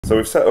So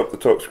we've set up the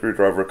torque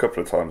screwdriver a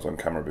couple of times on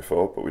camera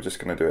before, but we're just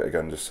going to do it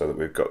again just so that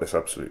we've got this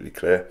absolutely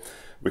clear.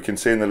 We can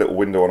see in the little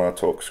window on our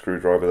torque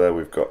screwdriver there,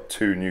 we've got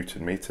 2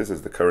 Newton meters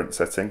as the current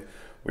setting.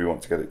 We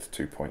want to get it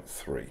to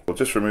 2.3. We'll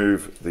just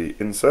remove the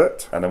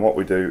insert, and then what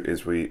we do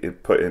is we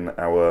put in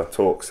our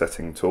torque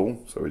setting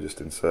tool. So we just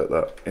insert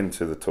that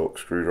into the torque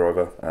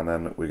screwdriver, and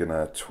then we're going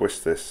to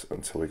twist this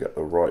until we get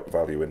the right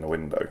value in the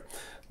window.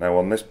 Now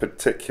on this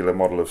particular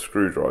model of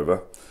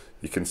screwdriver,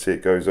 you can see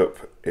it goes up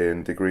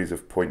in degrees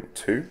of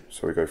 0.2.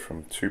 So we go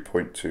from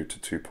 2.2 to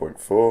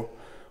 2.4.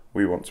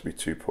 We want to be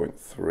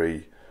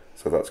 2.3.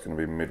 So that's going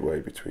to be midway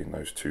between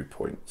those 2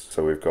 points.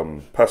 So we've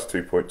gone past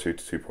 2.2 to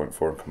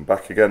 2.4 and come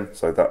back again.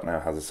 So that now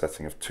has a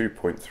setting of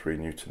 2.3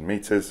 Newton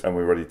meters, and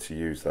we're ready to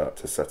use that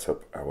to set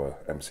up our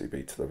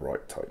MCB to the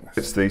right tightness.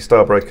 It's the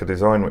Starbreaker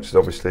design, which is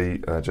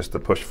obviously just the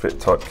push fit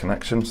type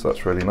connection. So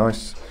that's really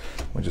nice.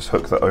 We just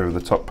hook that over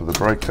the top of the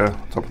breaker,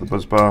 top of the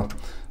buzz bar,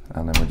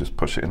 and then we just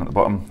push it in at the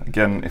bottom.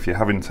 Again, if you're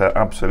having to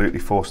absolutely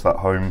force that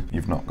home,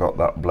 you've not got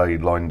that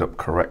blade lined up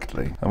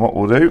correctly. And what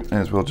we'll do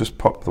is we'll just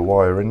pop the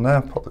wire in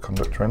there, pop the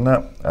conductor in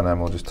there, and then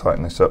we'll just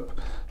tighten this up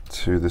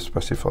to the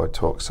specified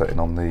torque setting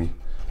on the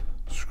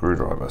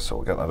screwdriver. So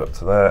we'll get that up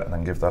to there and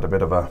then give that a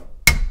bit of a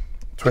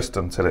twist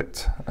until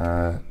it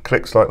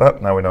clicks like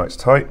that. Now we know it's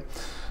tight,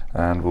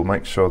 and we'll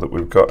make sure that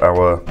we've got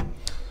our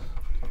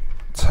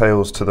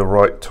tails to the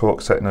right torque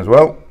setting as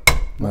well.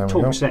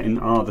 Torque setting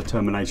are the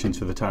terminations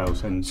for the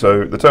tails. And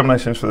so the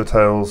terminations for the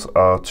tails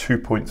are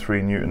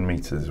 2.3 Newton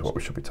meters is what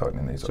we should be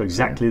tightening these up. So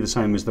exactly the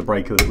same as the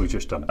breaker that we've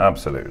just done.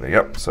 Absolutely,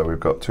 yep. So we've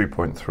got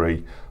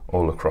 2.3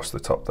 all across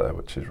the top there,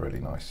 which is really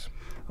nice.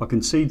 I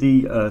can see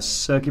the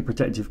circuit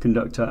protective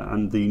conductor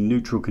and the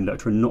neutral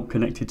conductor are not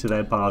connected to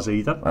their bars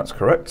either. That's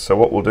correct. So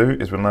what we'll do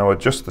is we'll now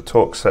adjust the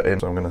torque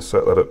setting. So I'm going to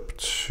set that up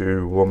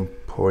to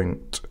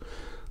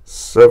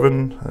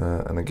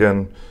 1.7, and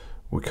again,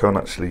 we can't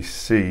actually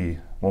see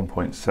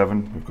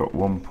 1.7, we've got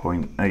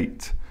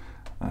 1.8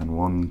 and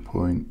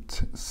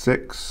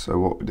 1.6, so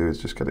what we do is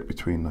just get it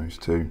between those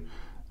two,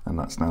 and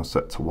that's now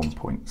set to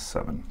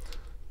 1.7.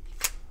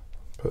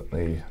 Put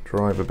the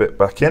driver bit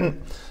back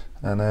in,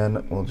 and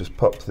then we'll just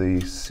pop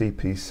the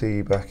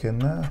CPC back in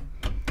there.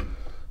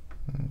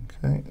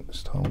 Okay,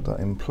 just hold that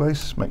in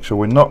place, make sure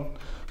we're not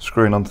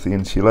screwing onto the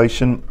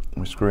insulation,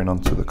 we're screwing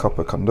onto the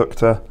copper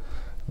conductor,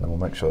 and then we'll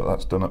make sure that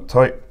that's done up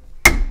tight.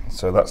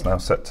 So that's now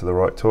set to the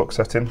right torque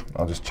setting.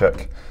 I'll just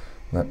check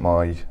that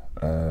my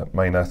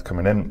main earth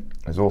coming in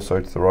is also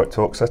to the right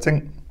torque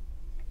setting.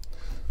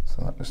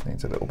 So that just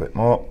needs a little bit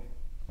more.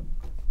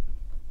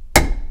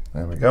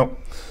 There we go.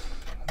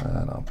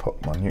 And I'll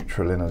put my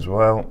neutral in as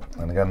well.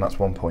 And again, that's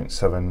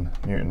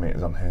 1.7 Newton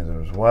meters on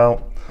here as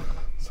well.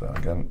 So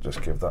again,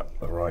 just give that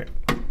the right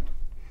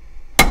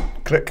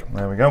click.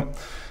 There we go.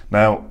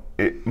 Now,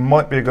 it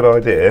might be a good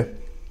idea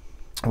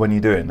when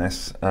you're doing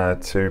this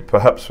to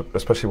perhaps,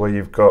 especially where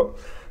you've got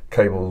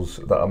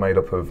cables that are made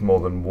up of more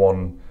than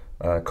one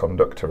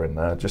conductor in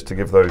there, just to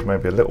give those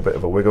maybe a little bit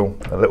of a wiggle,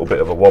 a little bit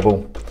of a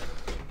wobble,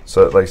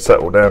 so that they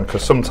settle down,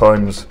 because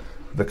sometimes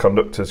the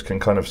conductors can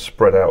kind of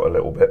spread out a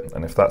little bit,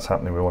 and if that's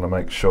happening, we want to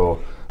make sure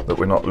that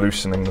we're not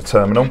loosening the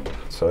terminal.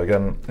 So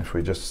again, if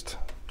we just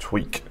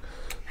tweak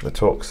the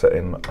torque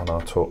setting on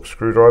our torque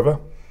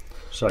screwdriver.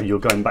 So you're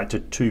going back to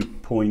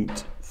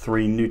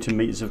 2.3 Newton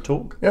meters of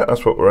torque? Yeah,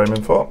 that's what we're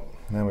aiming for.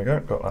 There we go,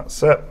 got that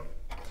set.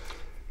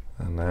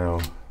 And now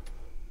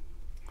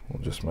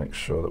we'll just make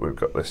sure that we've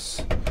got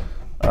this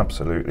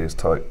absolutely as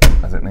tight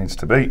as it needs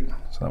to be.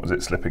 So that was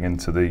it slipping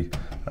into the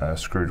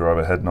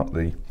screwdriver head, not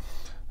the...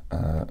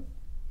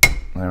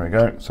 there we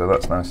go, so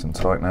that's nice and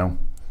tight now.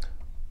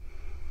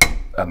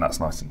 And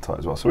that's nice and tight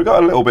as well. So we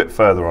got a little bit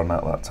further on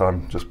that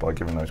time, just by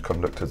giving those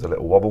conductors a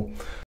little wobble.